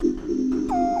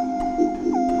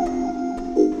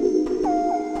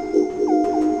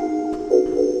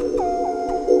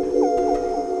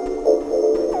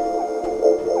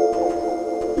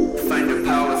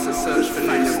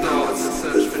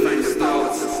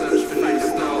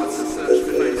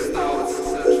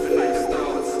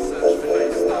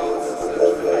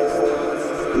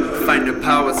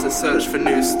search for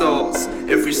new starts.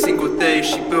 Every single day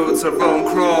she builds her own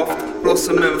craft.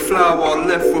 Blossom and flower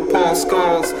left with past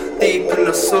scars. Deep in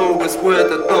the soul is where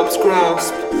the dubs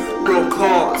grasp. Broke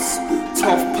hearts,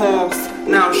 tough past.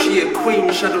 Now she a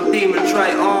queen, shadow demon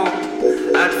try arm.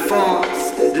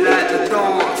 Advance, like the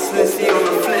dance. Lizzie on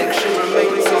the flex, she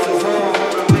remains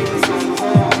unharmed.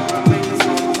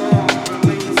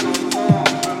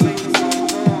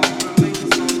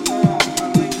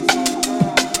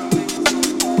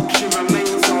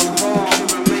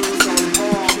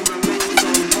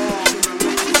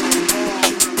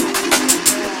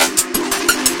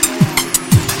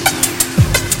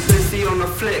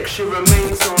 She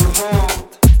remains unharmed.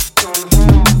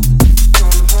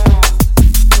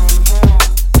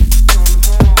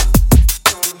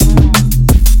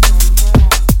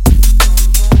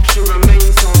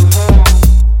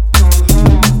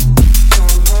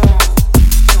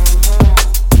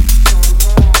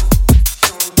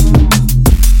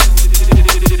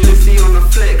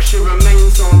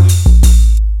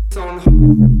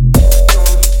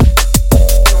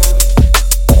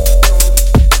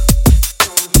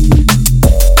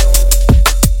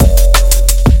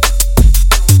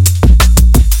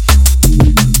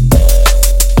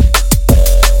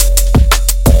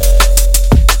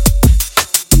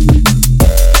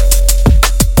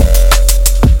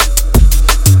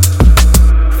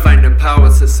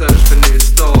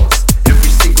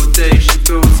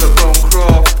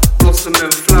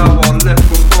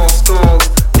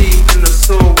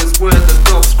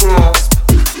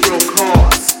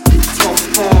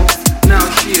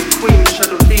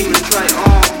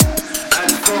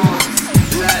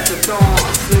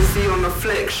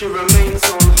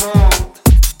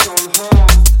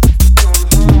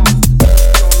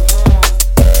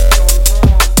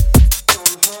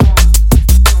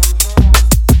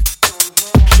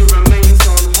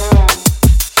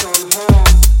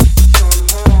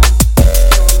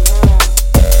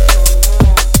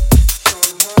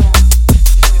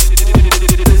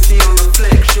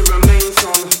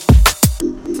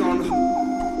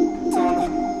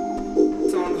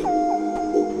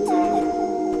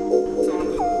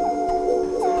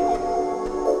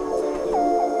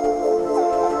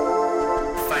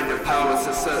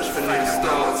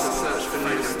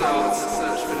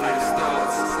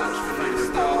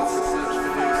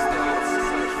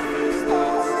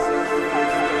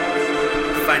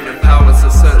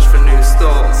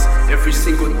 Every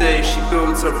single day she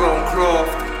builds her own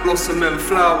craft. Blossom and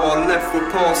flower left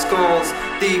with past scars.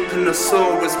 Deep in the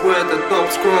soul is where the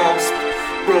dubs grasp.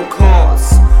 Broke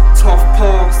hearts, tough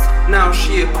past. Now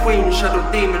she a queen, shadow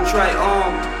demon right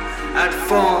armed.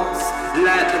 Advance,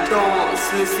 like the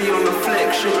dance. Lizzie on the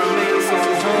flex, she remains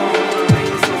unharmed.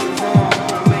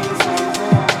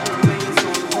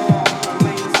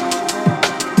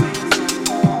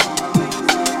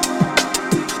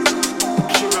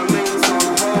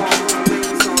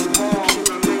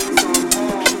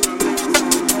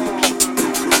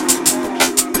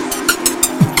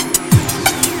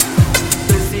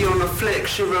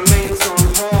 She remains unharmed. She remains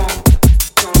unharmed.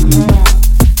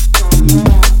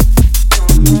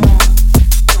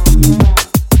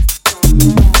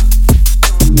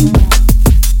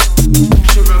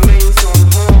 She remains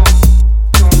unharmed.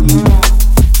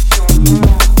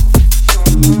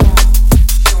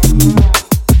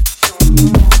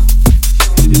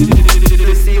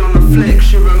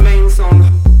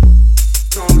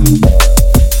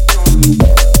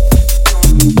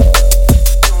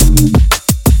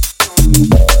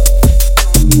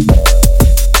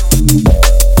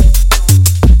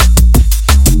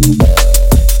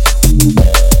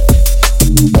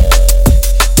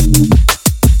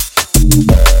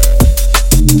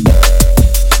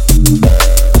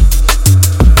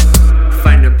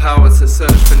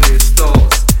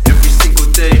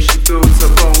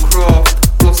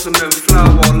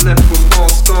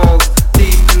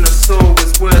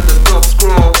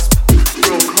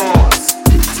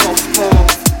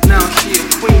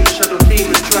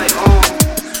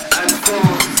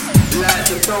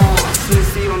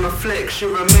 See on the flick, she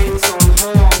remains on.